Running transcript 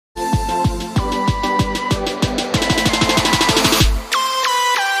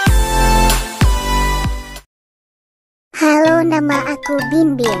Halo, nama aku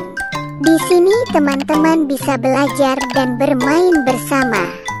Bin Bin. Di sini teman-teman bisa belajar dan bermain bersama.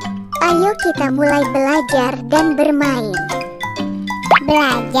 Ayo kita mulai belajar dan bermain.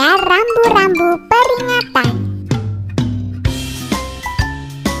 Belajar rambu-rambu peringatan.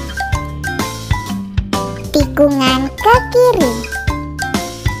 Tikungan ke kiri.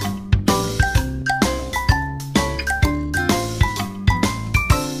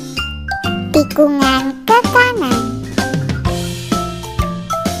 Tikungan ke kanan.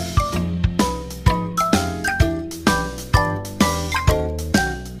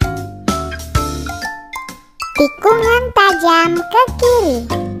 Tikungan tajam ke kiri.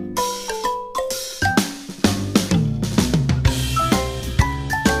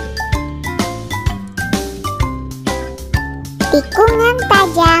 Tikungan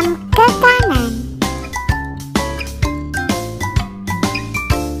tajam ke kanan.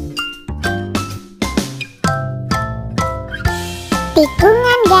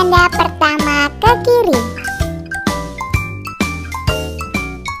 Tikungan ganda pertama ke kiri.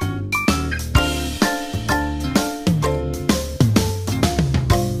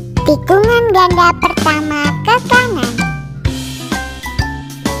 Tikungan ganda pertama ke kanan.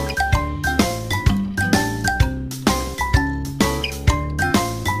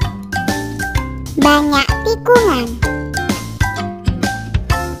 Banyak tikungan.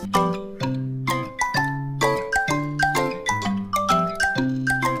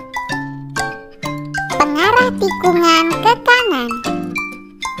 Pengarah tikungan ke kanan.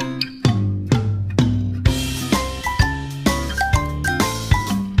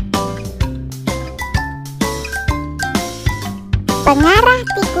 Pengarah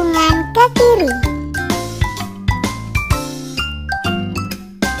tikungan ke kiri.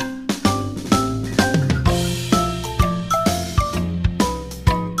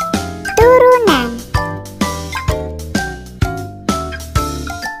 Turunan.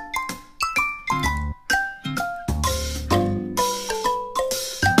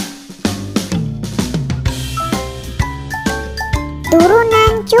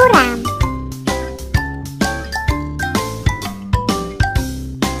 Turunan curam.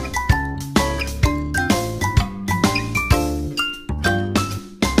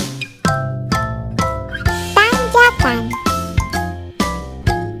 Tanjakan.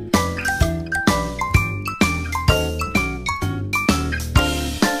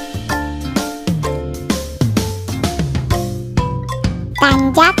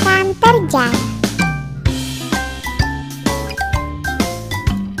 Tanjakan terjal.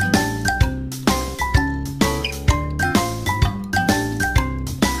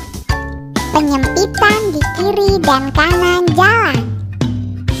 Penyempitan di kiri dan kanan jalan.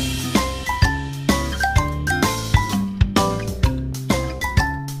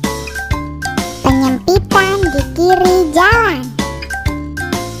 Penyempitan di kiri jalan.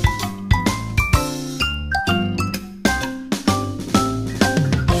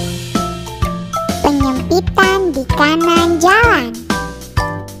 Penyempitan di kanan jalan.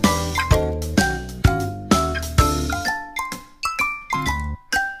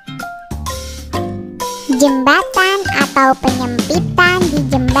 Jembatan atau penyempitan di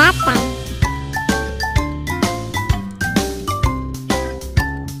jembatan.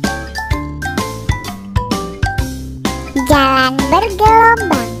 Jalan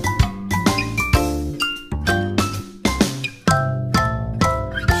bergelombang.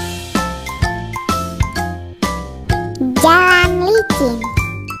 Jalan licin.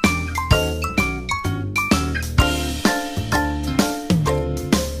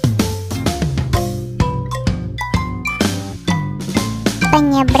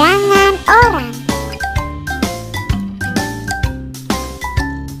 Penyeberangan orang.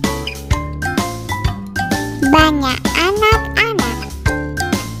 Banyak anak-anak.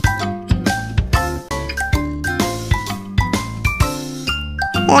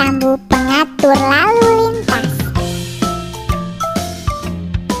 Lampu pengatur lalu lintas.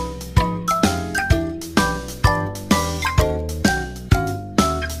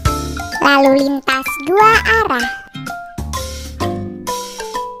 Lalu lintas dua arah.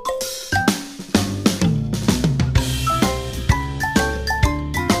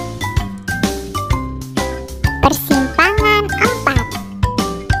 Persimpangan 4.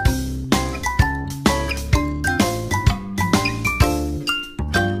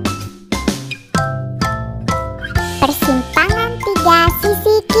 Persimpangan 3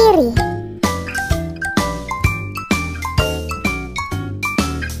 sisi kiri.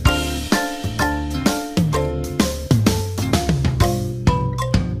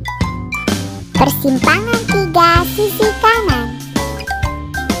 Persimpangan 3 sisi kanan.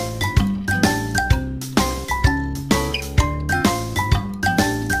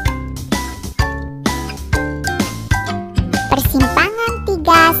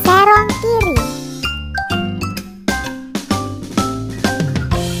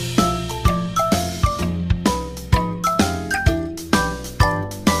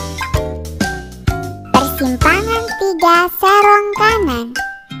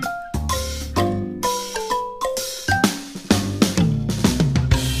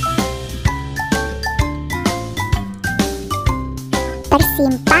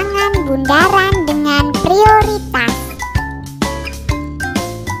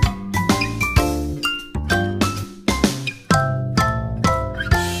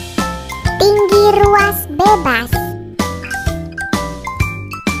 bebas.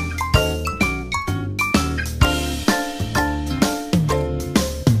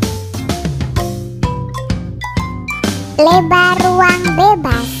 Lebar ruang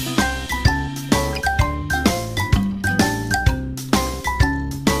bebas.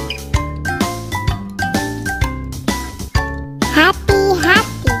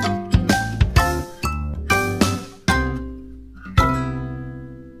 Hati-hati.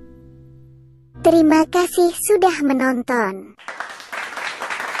 Terima kasih sudah menonton.